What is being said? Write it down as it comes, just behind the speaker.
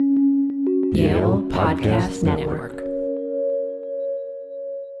Yale Podcast Network.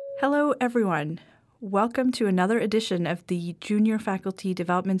 Hello, everyone. Welcome to another edition of the Junior Faculty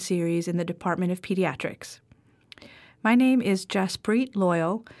Development Series in the Department of Pediatrics. My name is Jaspreet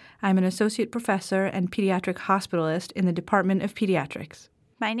Loyal. I'm an associate professor and pediatric hospitalist in the Department of Pediatrics.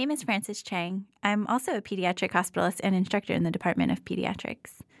 My name is Frances Chang. I'm also a pediatric hospitalist and instructor in the Department of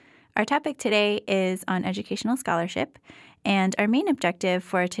Pediatrics. Our topic today is on educational scholarship, and our main objective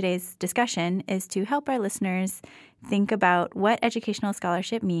for today's discussion is to help our listeners think about what educational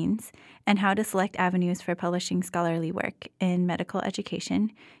scholarship means and how to select avenues for publishing scholarly work in medical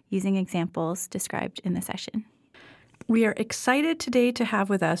education using examples described in the session. We are excited today to have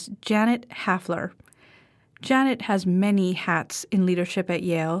with us Janet Hafler. Janet has many hats in leadership at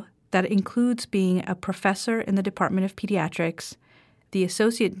Yale. That includes being a professor in the Department of Pediatrics, the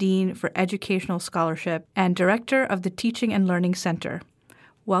Associate Dean for Educational Scholarship, and Director of the Teaching and Learning Center.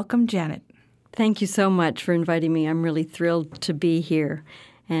 Welcome, Janet. Thank you so much for inviting me. I'm really thrilled to be here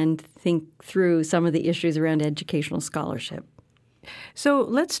and think through some of the issues around educational scholarship. So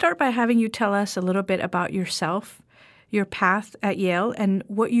let's start by having you tell us a little bit about yourself, your path at Yale, and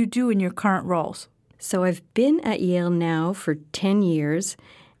what you do in your current roles. So I've been at Yale now for 10 years,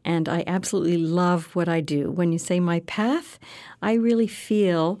 and I absolutely love what I do. When you say my path, I really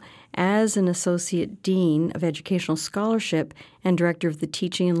feel as an Associate Dean of Educational Scholarship and Director of the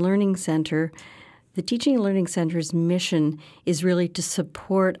Teaching and Learning Center, the Teaching and Learning Center's mission is really to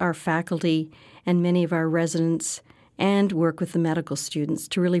support our faculty and many of our residents and work with the medical students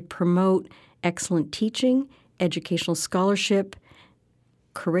to really promote excellent teaching, educational scholarship,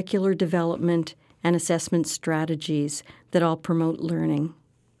 curricular development, and assessment strategies that all promote learning.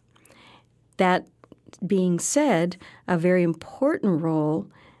 That being said, a very important role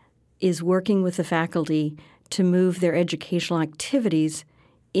is working with the faculty to move their educational activities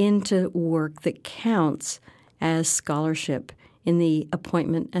into work that counts as scholarship in the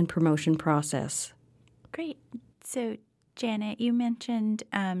appointment and promotion process. Great. So, Janet, you mentioned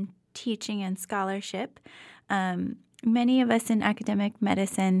teaching and scholarship. Many of us in academic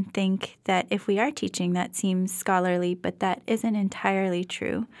medicine think that if we are teaching, that seems scholarly, but that isn't entirely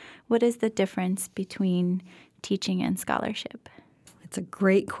true. What is the difference between teaching and scholarship? It's a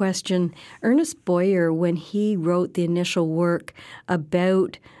great question. Ernest Boyer, when he wrote the initial work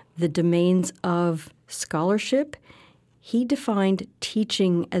about the domains of scholarship, he defined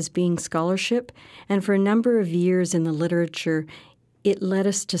teaching as being scholarship, and for a number of years in the literature, it led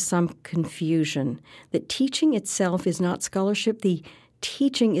us to some confusion that teaching itself is not scholarship. The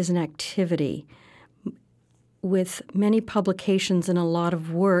teaching is an activity. With many publications and a lot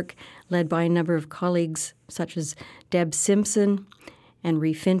of work led by a number of colleagues such as Deb Simpson and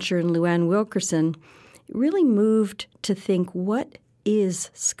Ree Fincher and Luann Wilkerson, it really moved to think, what is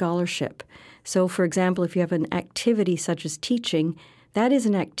scholarship? So, for example, if you have an activity such as teaching, that is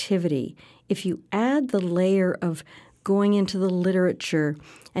an activity. If you add the layer of going into the literature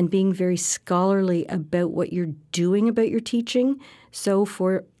and being very scholarly about what you're doing about your teaching. So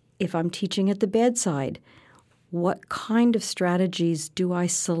if I'm teaching at the bedside, what kind of strategies do I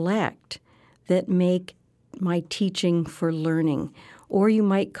select that make my teaching for learning? Or you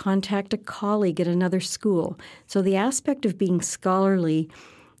might contact a colleague at another school. So the aspect of being scholarly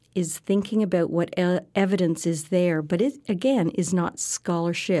is thinking about what evidence is there. But it, again, is not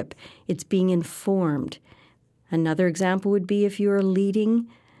scholarship. It's being informed. Another example would be if you are leading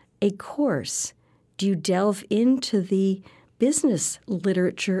a course. Do you delve into the business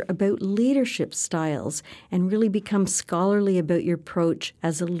literature about leadership styles and really become scholarly about your approach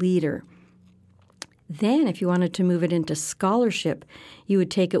as a leader? Then, if you wanted to move it into scholarship, you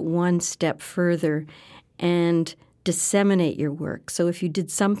would take it one step further and disseminate your work. So if you did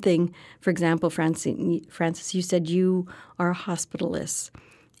something, for example, Frances, you said you are a hospitalist.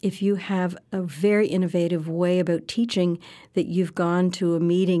 If you have a very innovative way about teaching that you've gone to a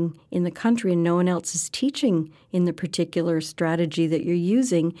meeting in the country and no one else is teaching in the particular strategy that you're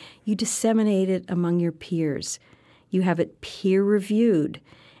using, you disseminate it among your peers. You have it peer-reviewed.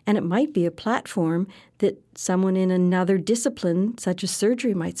 And it might be a platform that someone in another discipline, such as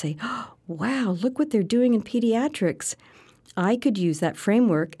surgery, might say, oh, wow, look what they're doing in pediatrics. I could use that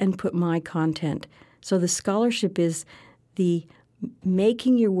framework and put my content. So the scholarship is the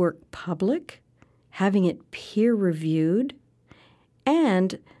making your work public, having it peer-reviewed,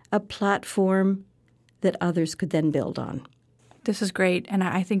 and a platform that others could then build on. This is great. And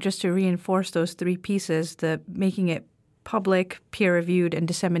I think just to reinforce those three pieces, the making it public, peer-reviewed, and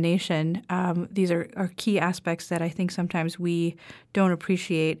dissemination, these are key aspects that I think sometimes we don't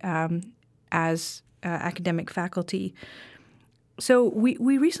appreciate as academic faculty. So we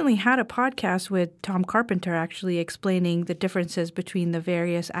recently had a podcast with Tom Carpenter actually explaining the differences between the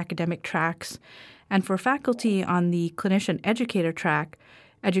various academic tracks. And for faculty on the clinician educator track,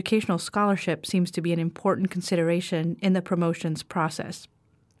 educational scholarship seems to be an important consideration in the promotions process.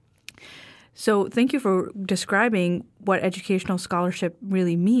 So thank you for describing what educational scholarship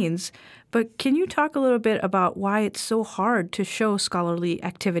really means. But can you talk a little bit about why it's so hard to show scholarly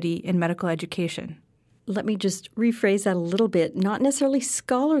activity in medical education? Let me just rephrase that a little bit. Not necessarily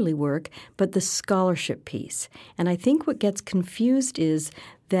scholarly work, but the scholarship piece. And I think what gets confused is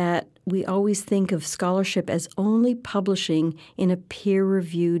that we always think of scholarship as only publishing in a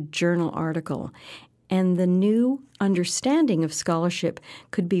peer-reviewed journal article. And the new understanding of scholarship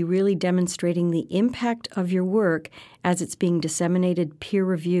could be really demonstrating the impact of your work as it's being disseminated,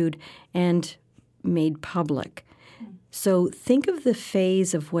 peer-reviewed, and made public. So think of the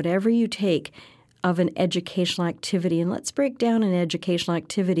phase of whatever you take of an educational activity. And let's break down an educational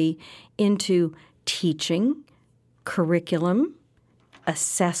activity into teaching, curriculum,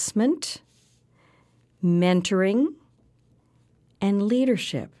 assessment, mentoring, and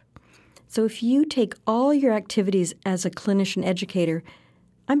leadership. So if you take all your activities as a clinician educator,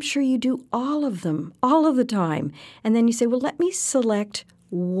 I'm sure you do all of them, all of the time. And then you say, well, let me select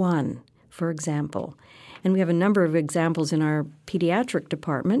one, for example. And we have a number of examples in our pediatric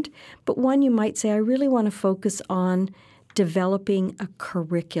department, but one you might say, I really want to focus on developing a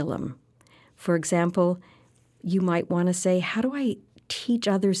curriculum. For example, you might want to say, how do I teach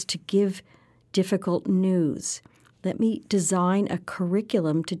others to give difficult news? Let me design a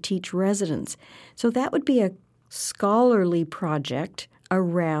curriculum to teach residents. So that would be a scholarly project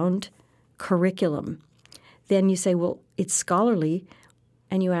around curriculum. Then you say, well, it's scholarly,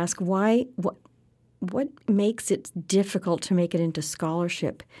 and you ask, why? What makes it difficult to make it into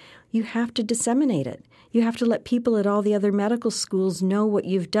scholarship? You have to disseminate it. You have to let people at all the other medical schools know what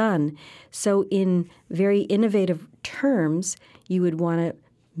you've done. So in very innovative terms, you would want to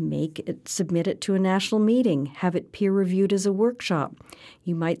submit it to a national meeting, have it peer-reviewed as a workshop.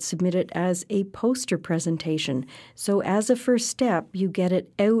 You might submit it as a poster presentation. So as a first step, you get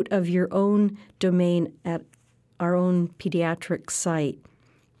it out of your own domain at our own pediatric site.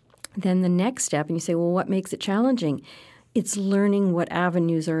 Then the next step, and you say, well, what makes it challenging? It's learning what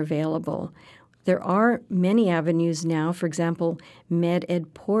avenues are available. There are many avenues now. For example,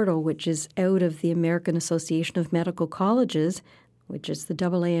 MedEd Portal, which is out of the American Association of Medical Colleges, which is the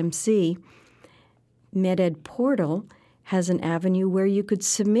AAMC. MedEd Portal has an avenue where you could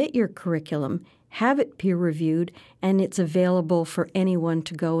submit your curriculum, have it peer-reviewed, and it's available for anyone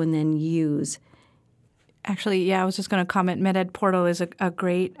to go and then use. Actually, yeah, I was just going to comment. MedEd Portal is a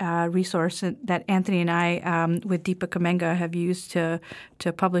great resource that Anthony and I, with Deepa Kamenga, have used to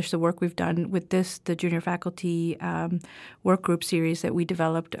publish the work we've done with the junior faculty work group series that we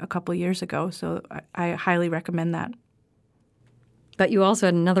developed a couple years ago. So I highly recommend that. But you also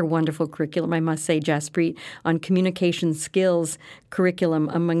had another wonderful curriculum, I must say, Jaspreet, on communication skills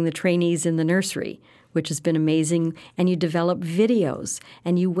curriculum among the trainees in the nursery, which has been amazing. And you developed videos,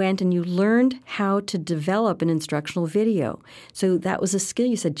 and you went and you learned how to develop an instructional video. So that was a skill.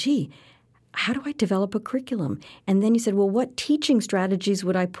 You said, gee, how do I develop a curriculum? And then you said, well, what teaching strategies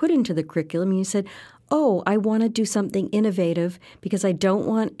would I put into the curriculum? And you said, oh, I want to do something innovative because I don't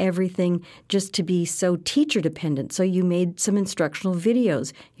want everything just to be so teacher dependent. So you made some instructional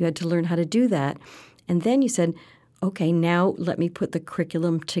videos. You had to learn how to do that. And then you said, okay, now let me put the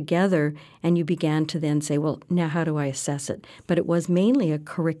curriculum together. And you began to then say, well, now how do I assess it? But it was mainly a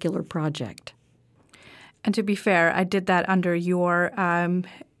curricular project. And to be fair, I did that under your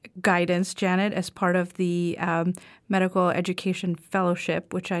guidance, Janet, as part of the Medical Education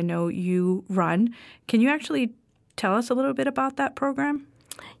Fellowship, which I know you run. Can you actually tell us a little bit about that program?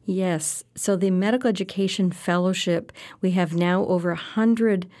 Yes. So the Medical Education Fellowship, we have now over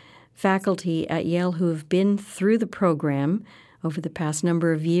 100 faculty at Yale who have been through the program over the past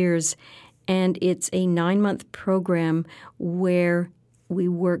number of years. And it's a 9-month program where we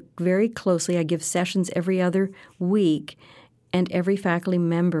work very closely. I give sessions every other week, and every faculty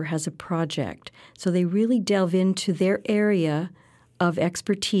member has a project. So they really delve into their area of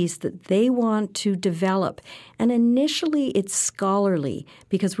expertise that they want to develop. And initially it's scholarly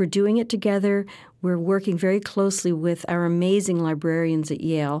because we're doing it together. We're working very closely with our amazing librarians at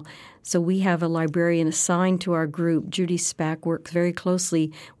Yale. So we have a librarian assigned to our group. Judy Spack works very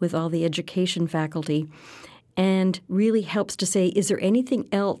closely with all the education faculty and really helps to say, is there anything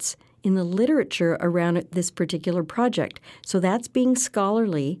else in the literature around this particular project? So that's being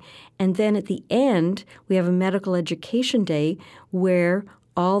scholarly. And then at the end, we have a medical education day where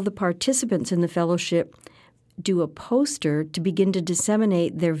all the participants in the fellowship do a poster to begin to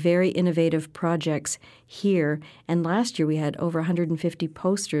disseminate their very innovative projects here. And last year we had over 150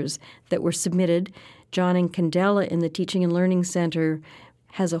 posters that were submitted. John and Candela in the Teaching and Learning Center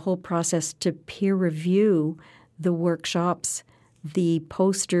has a whole process to peer review the workshops, the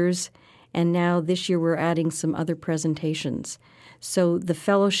posters, and now this year we're adding some other presentations. So the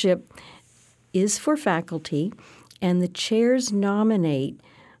fellowship is for faculty, and the chairs nominate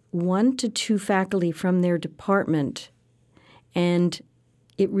 1 to 2 faculty from their department. And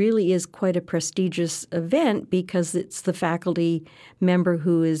it really is quite a prestigious event because it's the faculty member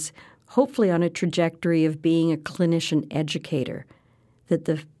who is hopefully on a trajectory of being a clinician educator that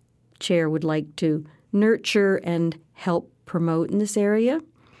the chair would like to nurture and help promote in this area.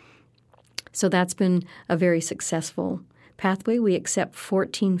 So that's been a very successful pathway. We accept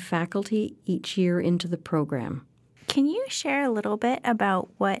 14 faculty each year into the program. Can you share a little bit about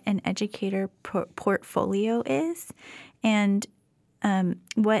what an educator portfolio is and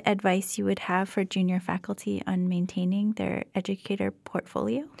what advice you would have for junior faculty on maintaining their educator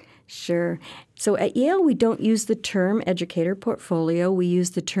portfolio? Sure. So at Yale, we don't use the term educator portfolio. We use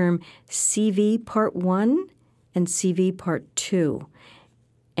the term CV Part 1 and CV Part 2.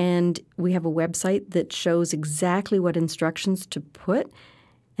 And we have a website that shows exactly what instructions to put.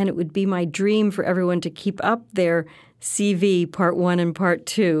 And it would be my dream for everyone to keep up their CV Part 1 and Part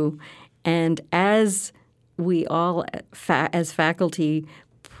 2. And as we all, as faculty,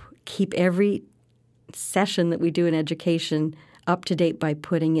 keep every session that we do in education up to date by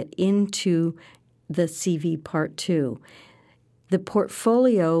putting it into the CV Part 2. The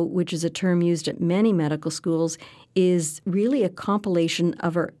portfolio, which is a term used at many medical schools, is really a compilation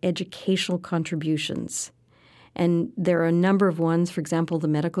of our educational contributions. And there are a number of ones, for example, the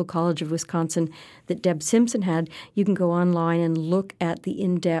Medical College of Wisconsin that Deb Simpson had. You can go online and look at the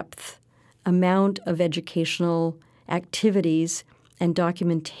in-depth amount of educational activities and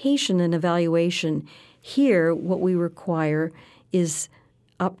documentation and evaluation. Here, what we require is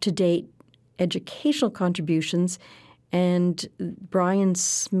up-to-date educational contributions, and Brian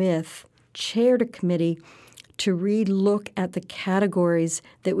Smith chaired a committee to re-look at the categories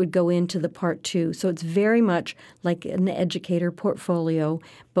that would go into the Part 2. So it's very much like an educator portfolio,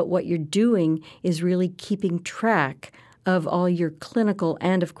 but what you're doing is really keeping track of all your clinical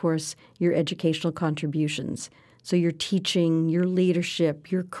and, of course, your educational contributions. So your teaching, your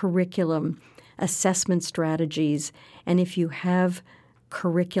leadership, your curriculum, assessment strategies, and if you have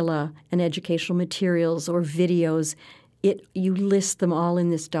curricula and educational materials or videos, you list them all in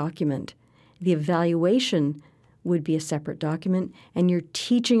this document. The evaluation would be a separate document, and your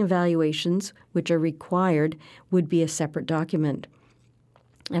teaching evaluations, which are required, would be a separate document.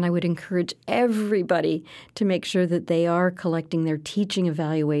 And I would encourage everybody to make sure that they are collecting their teaching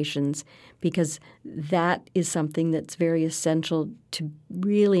evaluations, because that is something that's very essential to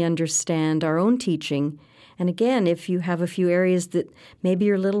really understand our own teaching. And again, if you have a few areas that maybe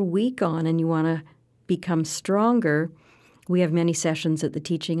you're a little weak on and you want to become stronger, we have many sessions at the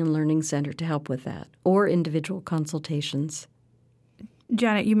Teaching and Learning Center to help with that, or individual consultations.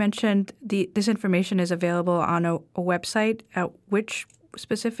 Janet, you mentioned this information is available on a website. Which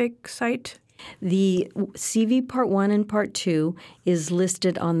specific site? The CV Part 1 and Part 2 is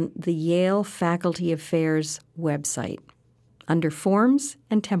listed on the Yale Faculty Affairs website under Forms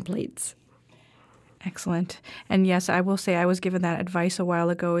and Templates. Excellent. And yes, I will say I was given that advice a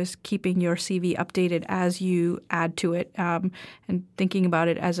while ago, is keeping your CV updated as you add to it and thinking about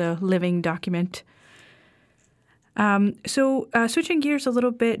it as a living document. So switching gears a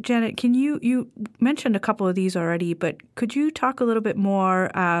little bit, Janet, can you mentioned a couple of these already, but could you talk a little bit more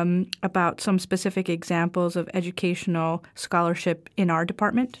about some specific examples of educational scholarship in our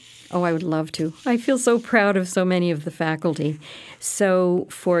department? Oh, I would love to. I feel so proud of so many of the faculty. So,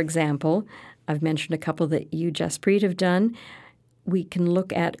 for example, I've mentioned a couple that you, Jaspreet, have done. We can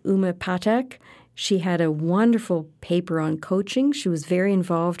look at Uma Patak. She had a wonderful paper on coaching. She was very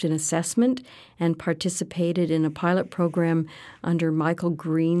involved in assessment and participated in a pilot program under Michael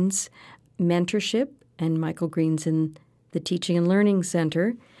Green's mentorship, and Michael Green's in the Teaching and Learning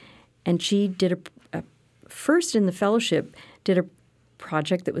Center. And she did first in the fellowship, did a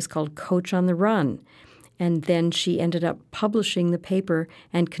project that was called Coach on the Run. And then she ended up publishing the paper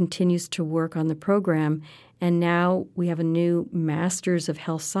and continues to work on the program. And now we have a new Master's of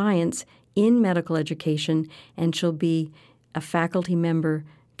Health Science in medical education, and she'll be a faculty member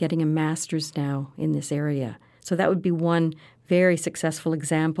getting a master's now in this area. So that would be one very successful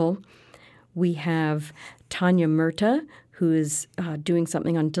example. We have Tanya Murta, who is doing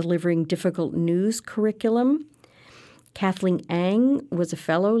something on delivering difficult news curriculum. Kathleen Ang was a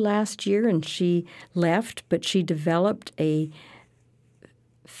fellow last year, and she left, but she developed a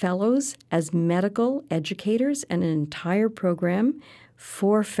fellows as medical educators and an entire program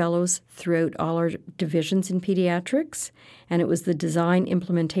for fellows throughout all our divisions in pediatrics. And it was the design,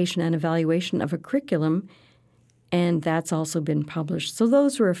 implementation, and evaluation of a curriculum, and that's also been published. So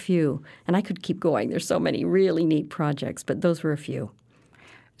those were a few. And I could keep going. There's so many really neat projects, but those were a few.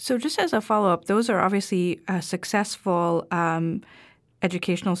 So just as a follow-up, those are obviously successful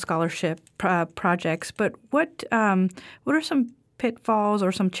educational scholarship projects. But what are some pitfalls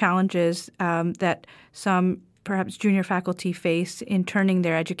or some challenges that some perhaps junior faculty face in turning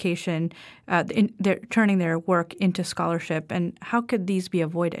their education, turning their work into scholarship, and how could these be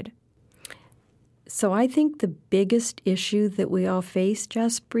avoided? So I think the biggest issue that we all face,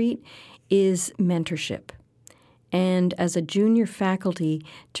 Jaspreet, is mentorship. And as a junior faculty,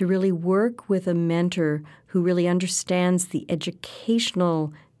 to really work with a mentor who really understands the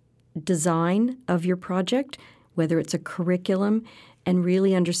educational design of your project, whether it's a curriculum, and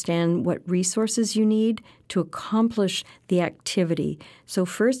really understand what resources you need to accomplish the activity. So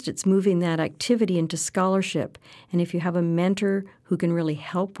first, it's moving that activity into scholarship. And if you have a mentor who can really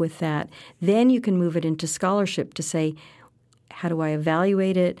help with that, then you can move it into scholarship to say, how do I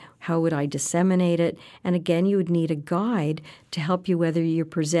evaluate it? How would I disseminate it? And again, you would need a guide to help you, whether you're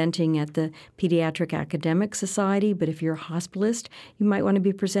presenting at the Pediatric Academic Society, but if you're a hospitalist, you might want to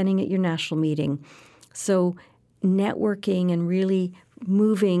be presenting at your national meeting. So networking and really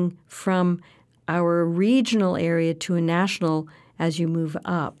moving from our regional area to a national as you move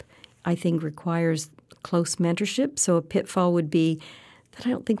up, I think requires close mentorship. So a pitfall would be that I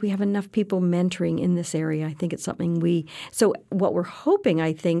don't think we have enough people mentoring in this area. I think it's something so what we're hoping,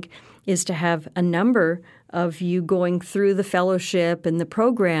 I think, is to have a number of you going through the fellowship and the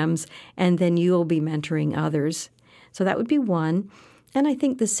programs, and then you'll be mentoring others. So that would be one. And I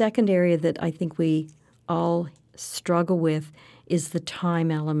think the second area that I think we all struggle with is the time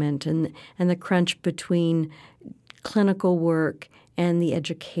element and the crunch between clinical work and the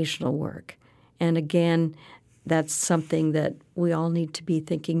educational work. And again, that's something that we all need to be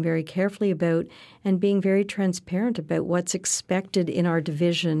thinking very carefully about and being very transparent about what's expected in our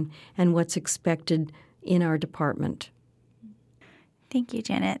division and what's expected in our department. Thank you,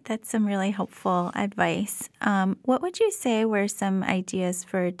 Janet. That's some really helpful advice. What would you say were some ideas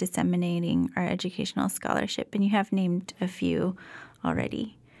for disseminating our educational scholarship? And you have named a few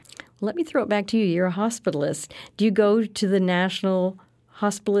already. Let me throw it back to you. You're a hospitalist. Do you go to the National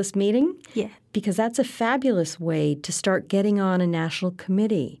Hospitalist Meeting? Yeah. Because that's a fabulous way to start getting on a national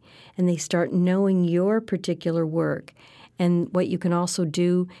committee, and they start knowing your particular work. And what you can also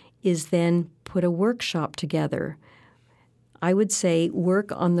do is then put a workshop together. I would say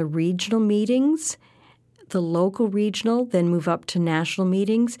work on the regional meetings, the local regional, then move up to national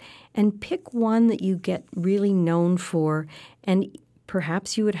meetings, and pick one that you get really known for. And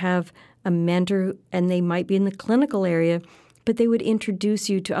perhaps you would have a mentor, and they might be in the clinical area, but they would introduce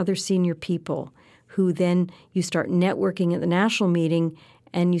you to other senior people who then you start networking at the national meeting,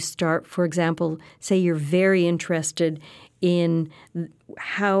 and you start, for example, say you're very interested in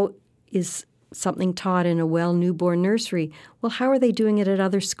how is something taught in a well newborn nursery. Well, how are they doing it at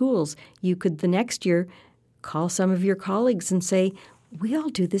other schools? You could the next year call some of your colleagues and say, we all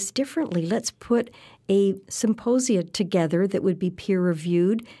do this differently. Let's put a symposia together that would be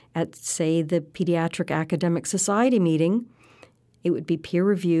peer-reviewed at, say, the Pediatric Academic Society meeting. It would be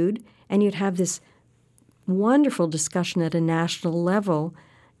peer-reviewed, and you'd have this wonderful discussion at a national level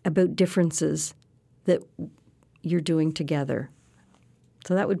about differences that you're doing together.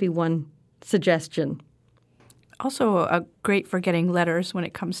 So that would be one suggestion. Also, great for getting letters when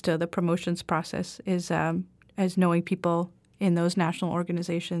it comes to the promotions process is as knowing people in those national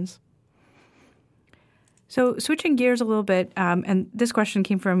organizations. So switching gears a little bit, and this question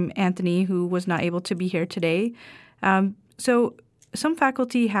came from Anthony, who was not able to be here today. So some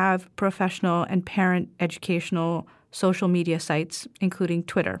faculty have professional and parent educational social media sites, including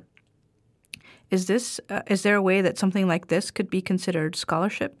Twitter. Is there a way that something like this could be considered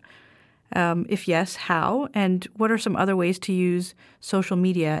scholarship? If yes, how? And what are some other ways to use social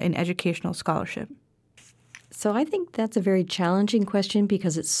media in educational scholarship? So I think that's a very challenging question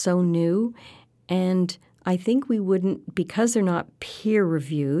because it's so new. And I think we wouldn't, because they're not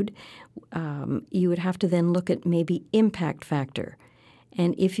peer-reviewed, you would have to then look at maybe impact factor.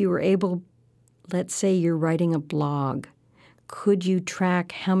 And if you were able, let's say you're writing a blog, could you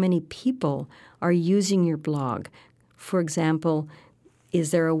track how many people are using your blog? For example,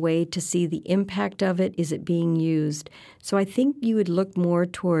 is there a way to see the impact of it? Is it being used? So I think you would look more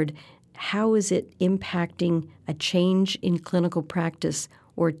toward how is it impacting a change in clinical practice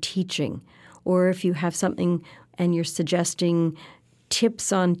or teaching? Or if you have something and you're suggesting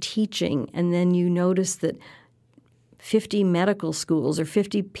tips on teaching, and then you notice that 50 medical schools or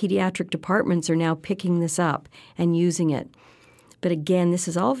 50 pediatric departments are now picking this up and using it. But again, this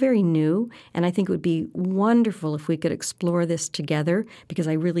is all very new, and I think it would be wonderful if we could explore this together, because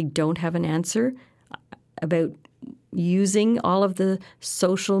I really don't have an answer about using all of the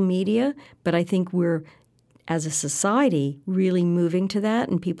social media, but I think we're, as a society, really moving to that,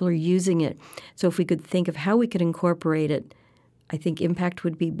 and people are using it. So if we could think of how we could incorporate it, I think impact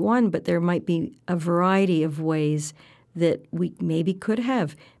would be one, but there might be a variety of ways that we maybe could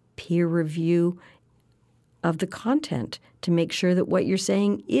have peer review of the content to make sure that what you're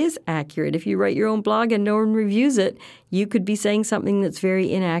saying is accurate. If you write your own blog and no one reviews it, you could be saying something that's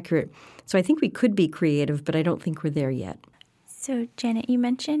very inaccurate. So I think we could be creative, but I don't think we're there yet. So, Janet, you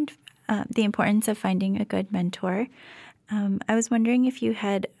mentioned the importance of finding a good mentor. I was wondering if you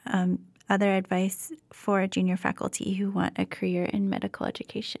had other advice for junior faculty who want a career in medical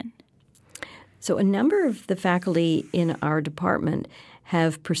education. So a number of the faculty in our department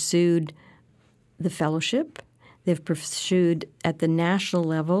have pursued the fellowship. They've pursued at the national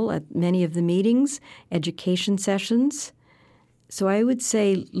level, at many of the meetings, education sessions. So I would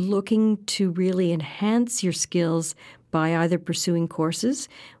say looking to really enhance your skills by either pursuing courses.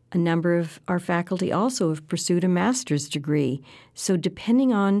 A number of our faculty also have pursued a master's degree. So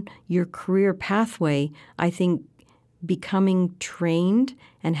depending on your career pathway, I think becoming trained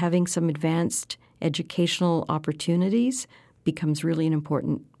and having some advanced educational opportunities becomes really an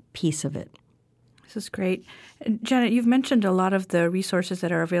important piece of it. This is great. Janet, you've mentioned a lot of the resources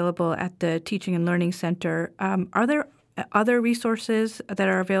that are available at the Teaching and Learning Center. Are there other resources that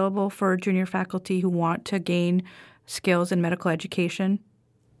are available for junior faculty who want to gain skills in medical education?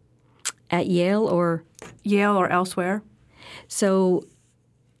 At Yale or? Yale or elsewhere? So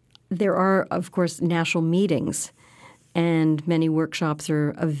there are, of course, national meetings, and many workshops are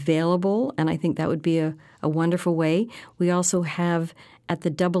available, and I think that would be a wonderful way. We also have at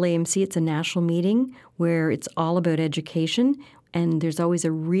the AAMC, it's a national meeting where it's all about education, and there's always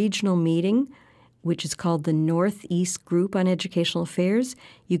a regional meeting which is called the Northeast Group on Educational Affairs.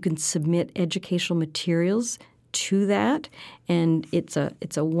 You can submit educational materials to that, and it's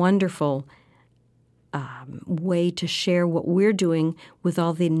a wonderful way to share what we're doing with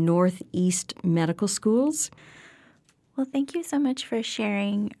all the Northeast medical schools. Well, thank you so much for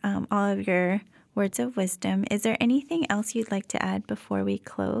sharing all of your words of wisdom. Is there anything else you'd like to add before we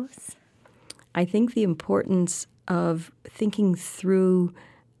close? I think the importance of thinking through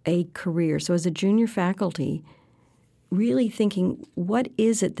a career. So as a junior faculty, really thinking, what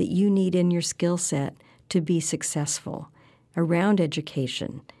is it that you need in your skill set to be successful around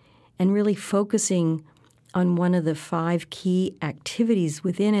education, and really focusing on one of the 5 key activities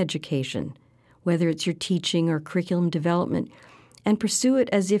within education, whether it's your teaching or curriculum development, and pursue it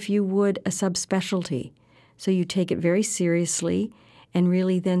as if you would a subspecialty. So you take it very seriously and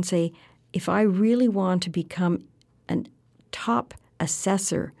really then say, if I really want to become a top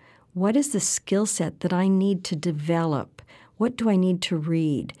assessor, what is the skill set that I need to develop? What do I need to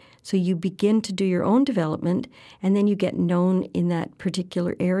read? So you begin to do your own development, and then you get known in that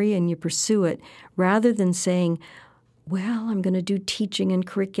particular area and you pursue it, rather than saying, well, I'm going to do teaching and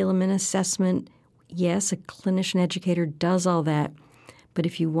curriculum and assessment. Yes, a clinician educator does all that. But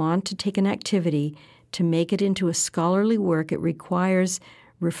if you want to take an activity to make it into a scholarly work, it requires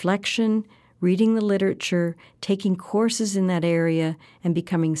reflection, reading the literature, taking courses in that area, and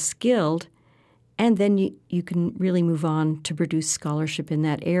becoming skilled. And then you can really move on to produce scholarship in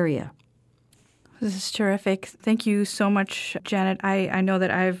that area. This is terrific. Thank you so much, Janet. I know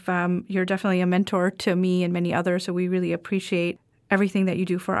that you're definitely a mentor to me and many others, so we really appreciate everything that you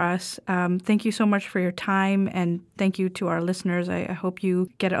do for us. Thank you so much for your time, and thank you to our listeners. I hope you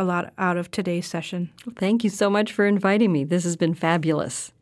get a lot out of today's session. Thank you so much for inviting me. This has been fabulous.